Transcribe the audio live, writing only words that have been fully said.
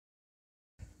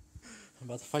I'm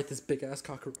about to fight this big ass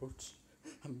cockroach.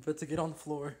 I'm about to get on the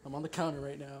floor. I'm on the counter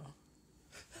right now.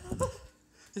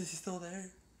 Is he still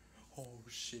there? Oh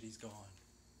shit, he's gone.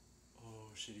 Oh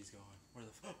shit, he's gone. Where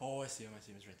the oh, I see him.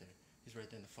 He's right there. He's right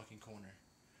there in the fucking corner.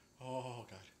 Oh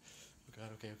god. Oh god,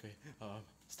 okay.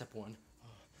 Step one.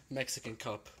 Mexican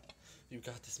cup. You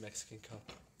got this, Mexican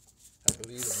cup. I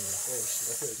believe in you. Oh shit,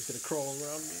 I feel like he's gonna crawl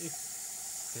around me.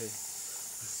 Okay.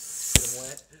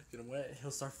 Get him wet.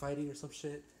 He'll start fighting or some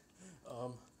shit.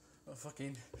 A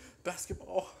fucking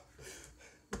basketball.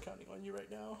 I'm counting on you right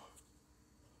now.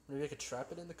 Maybe I could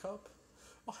trap it in the cup.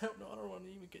 Oh hell no, I don't want to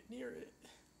even get near it.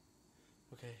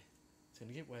 Okay, it's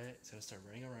gonna get wet. It's gonna start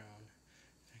running around.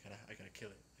 I gotta kill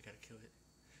it. I gotta kill it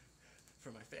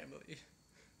for my family.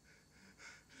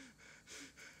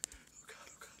 Oh god.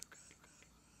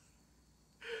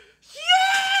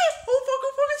 Yeah! Oh fuck,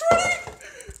 it's running!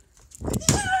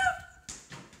 Yeah!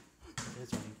 Okay,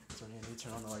 it's running. I need to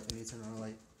turn on the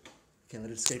light. Can't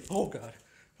let it escape. Oh god.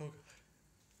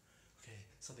 Okay,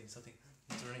 something. It's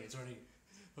running.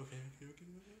 Okay. Okay.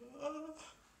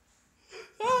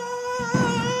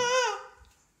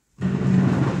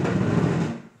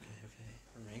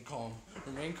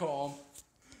 Remain calm.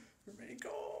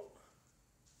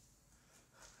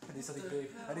 I need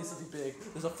something big.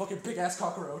 There's a fucking big ass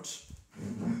cockroach.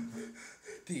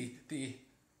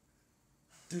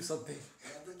 Do something. I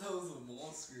thought that was a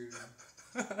monster.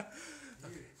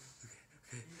 Okay.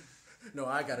 No,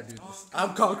 I gotta do this.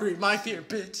 I'm concrete, my fear,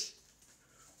 bitch.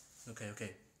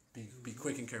 Okay. Be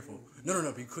quick and careful.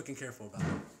 No. Be quick and careful about it.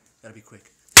 Gotta be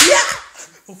quick. Yeah!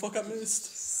 Oh fuck, I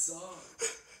missed. Suck.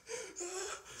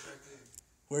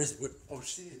 Where is it? Oh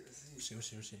shit.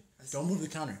 Where's she? Don't move the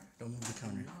counter.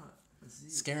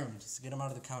 Scare him. Just get him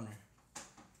out of the counter.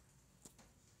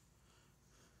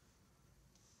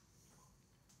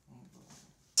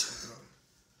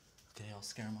 Okay, I'll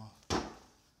scare him off.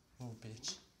 Oh,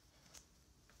 bitch.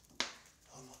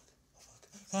 Oh, fuck.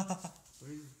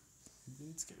 Where is he? He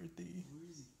didn't scare thee. Where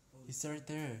is he? Oh, He's right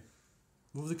there.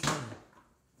 Move the counter.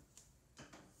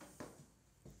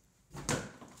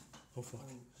 Oh, fuck. oh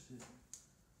shit.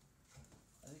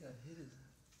 I think I hit it.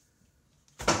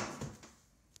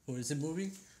 Oh, is it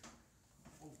moving?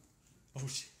 Oh,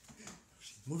 shit.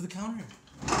 Move the counter.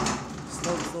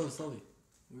 Slowly.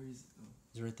 Where is he? Oh.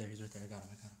 He's right there. I got him.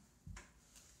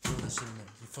 Throw that shit in there.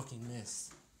 You fucking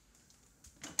missed.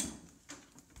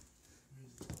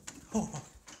 Oh, fuck.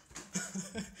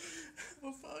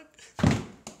 Oh, fuck.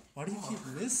 Why do you keep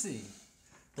missing?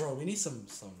 Bro, we need some.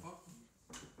 Bro,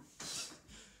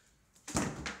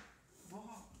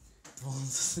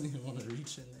 doesn't even want to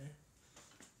reach in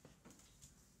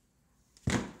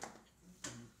there.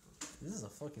 This is a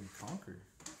fucking conquer.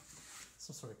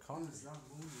 Some sort of conquer. It's not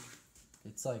moving.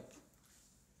 It's like.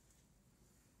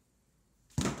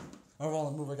 Alright,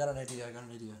 well, move. I got an idea. It's not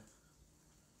moving.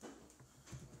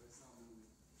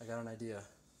 I got an idea.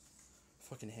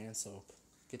 Fucking hand soap.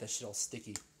 Get that shit all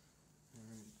sticky.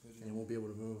 And it won't be able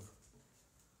to move.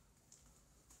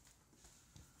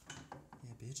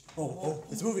 Yeah, bitch. Oh,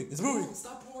 it's moving. Oh,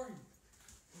 stop pouring.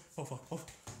 Oh, fuck.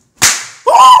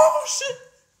 Oh, shit.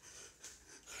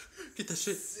 Get that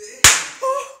shit. Sick.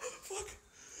 Oh, fuck.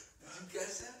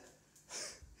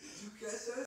 Did you catch that?